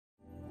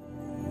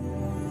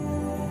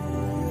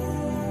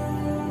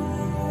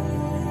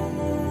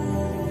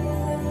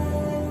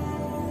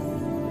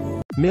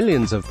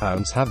Millions of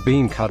pounds have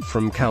been cut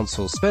from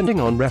council spending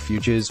on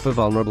refuges for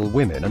vulnerable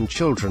women and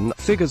children,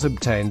 figures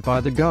obtained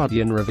by The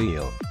Guardian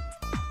reveal.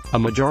 A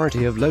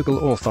majority of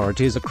local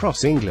authorities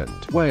across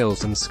England,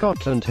 Wales and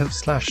Scotland have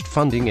slashed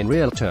funding in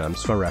real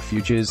terms for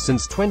refuges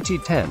since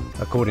 2010,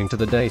 according to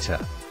the data.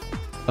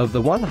 Of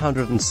the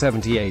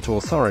 178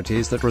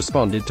 authorities that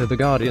responded to The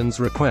Guardian's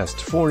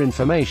request for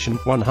information,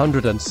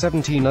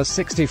 117 or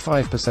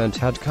 65%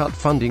 had cut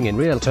funding in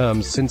real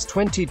terms since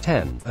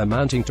 2010,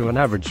 amounting to an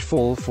average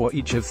fall for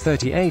each of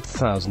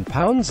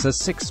 £38,000 or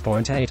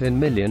 £6.8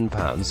 million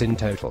in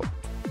total.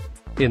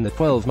 In the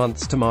 12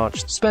 months to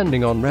March,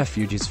 spending on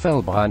refuges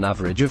fell by an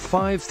average of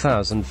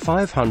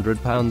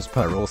 £5,500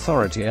 per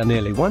authority, or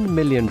nearly £1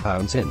 million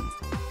in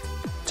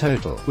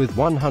total, with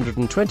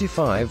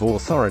 125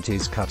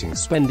 authorities cutting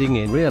spending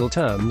in real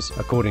terms,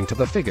 according to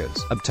the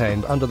figures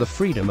obtained under the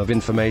Freedom of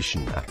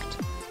Information Act.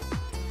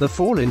 The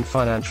fall in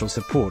financial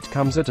support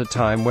comes at a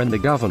time when the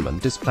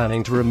government is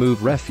planning to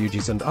remove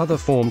refuges and other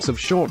forms of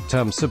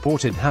short-term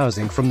supported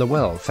housing from the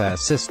welfare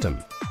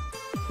system.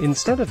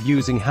 Instead of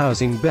using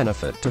housing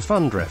benefit to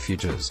fund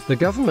refuges, the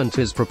government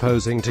is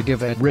proposing to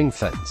give a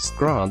ring-fence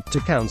grant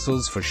to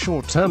councils for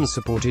short-term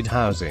supported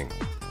housing.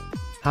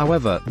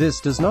 However,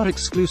 this does not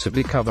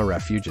exclusively cover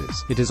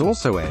refuges. It is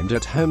also aimed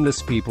at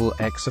homeless people,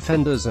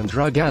 ex-offenders and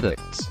drug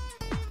addicts.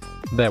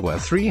 There were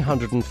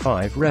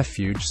 305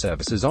 refuge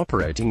services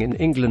operating in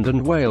England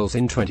and Wales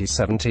in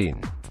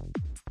 2017.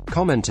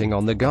 Commenting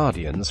on The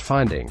Guardian's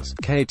findings,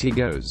 Katie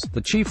Goes,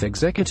 the chief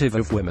executive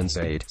of Women's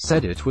Aid,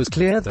 said it was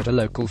clear that a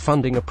local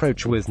funding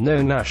approach with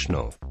no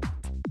national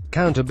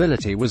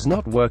accountability was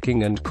not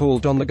working, and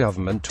called on the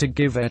government to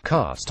give a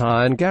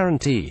cast-iron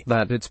guarantee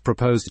that its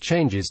proposed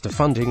changes to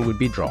funding would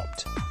be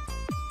dropped.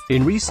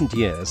 In recent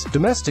years,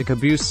 domestic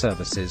abuse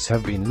services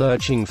have been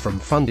lurching from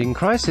funding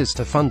crisis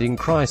to funding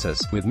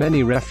crisis, with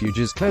many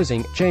refuges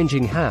closing,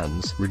 changing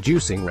hands,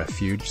 reducing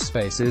refuge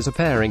spaces or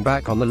paring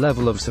back on the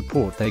level of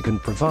support they can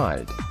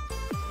provide.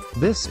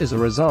 This is a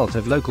result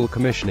of local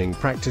commissioning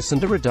practice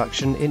and a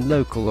reduction in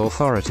local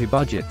authority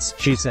budgets,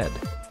 she said.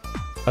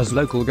 As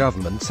local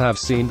governments have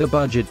seen the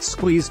budget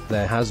squeezed,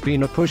 there has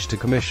been a push to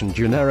commission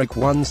generic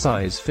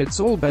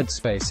one-size-fits-all bed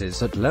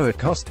spaces at lower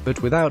cost,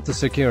 but without the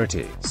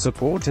security,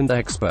 support and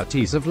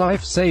expertise of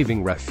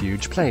life-saving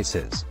refuge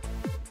places.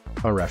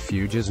 A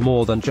refuge is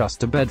more than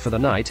just a bed for the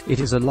night, it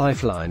is a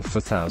lifeline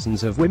for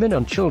thousands of women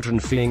and children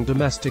fleeing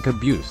domestic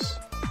abuse.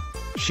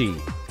 She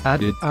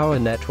added, "Our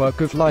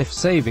network of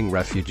life-saving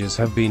refuges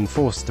have been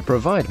forced to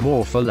provide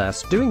more for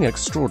less, doing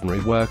extraordinary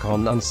work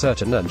on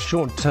uncertain and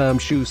short-term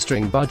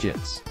shoestring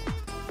budgets."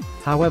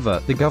 However,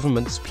 the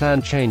government's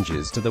planned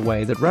changes to the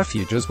way that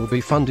refuges will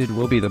be funded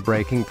will be the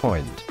breaking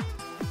point.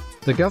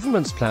 The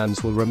government's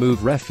plans will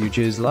remove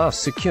refuges'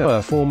 last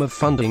secure form of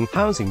funding,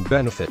 housing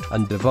benefit,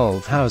 and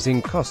devolve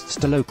housing costs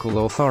to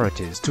local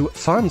authorities to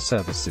fund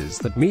services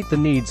that meet the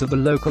needs of the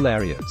local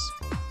areas.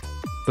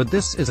 But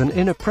this is an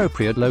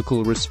inappropriate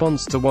local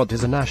response to what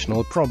is a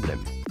national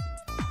problem.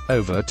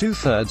 Over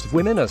two-thirds of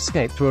women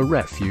escape to a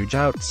refuge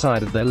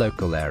outside of their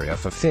local area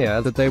for fear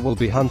that they will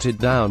be hunted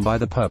down by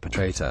the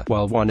perpetrator,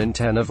 while 1 in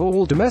 10 of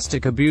all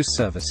domestic abuse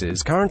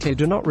services currently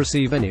do not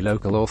receive any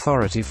local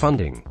authority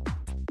funding.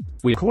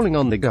 We're calling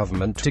on the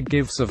government to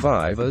give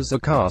survivors a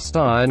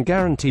cast-iron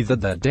guarantee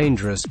that their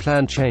dangerous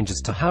planned changes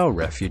to how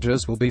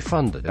refuges will be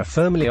funded are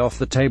firmly off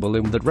the table,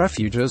 and that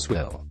refuges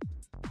will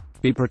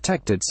be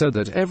protected so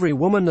that every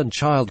woman and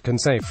child can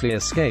safely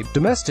escape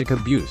domestic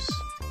abuse.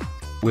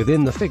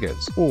 Within the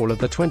figures, all of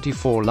the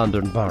 24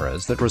 London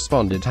boroughs that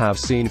responded have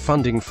seen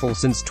funding fall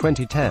since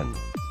 2010.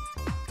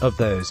 Of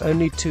those,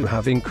 only 2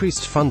 have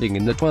increased funding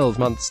in the 12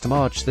 months to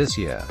March this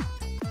year.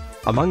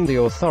 Among the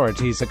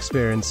authorities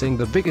experiencing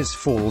the biggest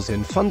falls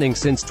in funding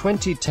since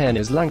 2010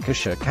 is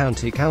Lancashire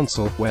County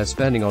Council, where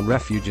spending on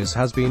refuges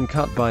has been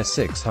cut by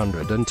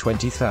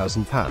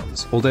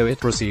 £620,000, although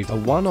it received a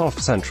one-off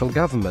central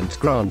government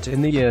grant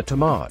in the year to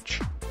March.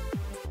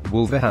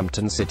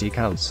 Wolverhampton City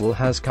Council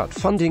has cut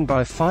funding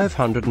by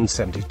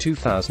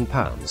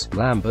 £572,000,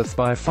 Lambeth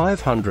by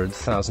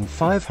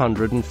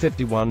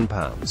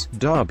 £500,551,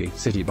 Derby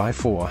City by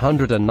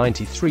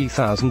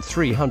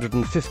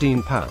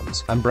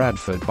 £493,315, and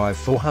Bradford by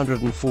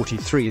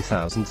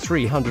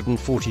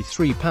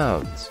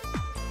 £443,343.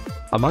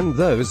 Among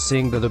those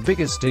seeing the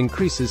biggest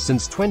increases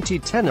since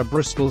 2010 are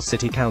Bristol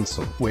City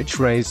Council, which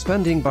raised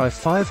spending by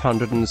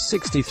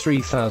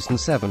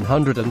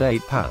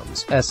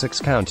 £563,708,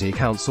 Essex County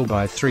Council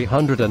by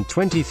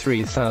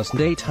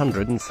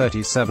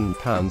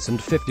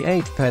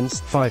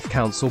 £323,837.58, Fife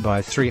Council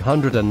by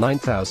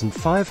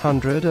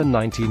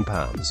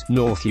 £309,519,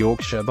 North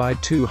Yorkshire by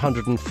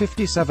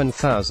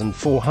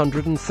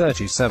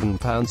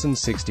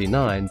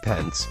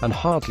 £257,437.69, and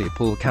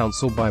Hartlepool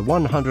Council by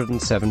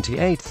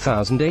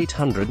 £178,820.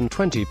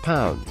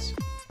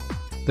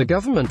 The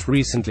government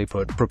recently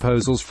put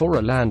proposals for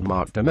a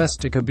landmark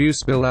domestic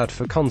abuse bill out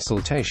for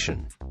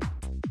consultation.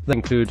 They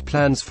include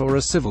plans for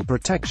a civil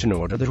protection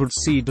order that would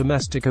see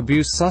domestic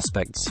abuse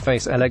suspects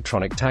face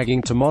electronic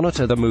tagging to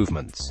monitor their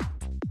movements.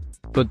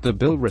 but the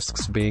bill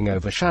risks being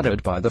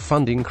overshadowed by the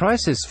funding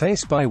crisis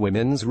faced by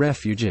women's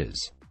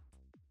refuges.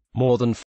 More than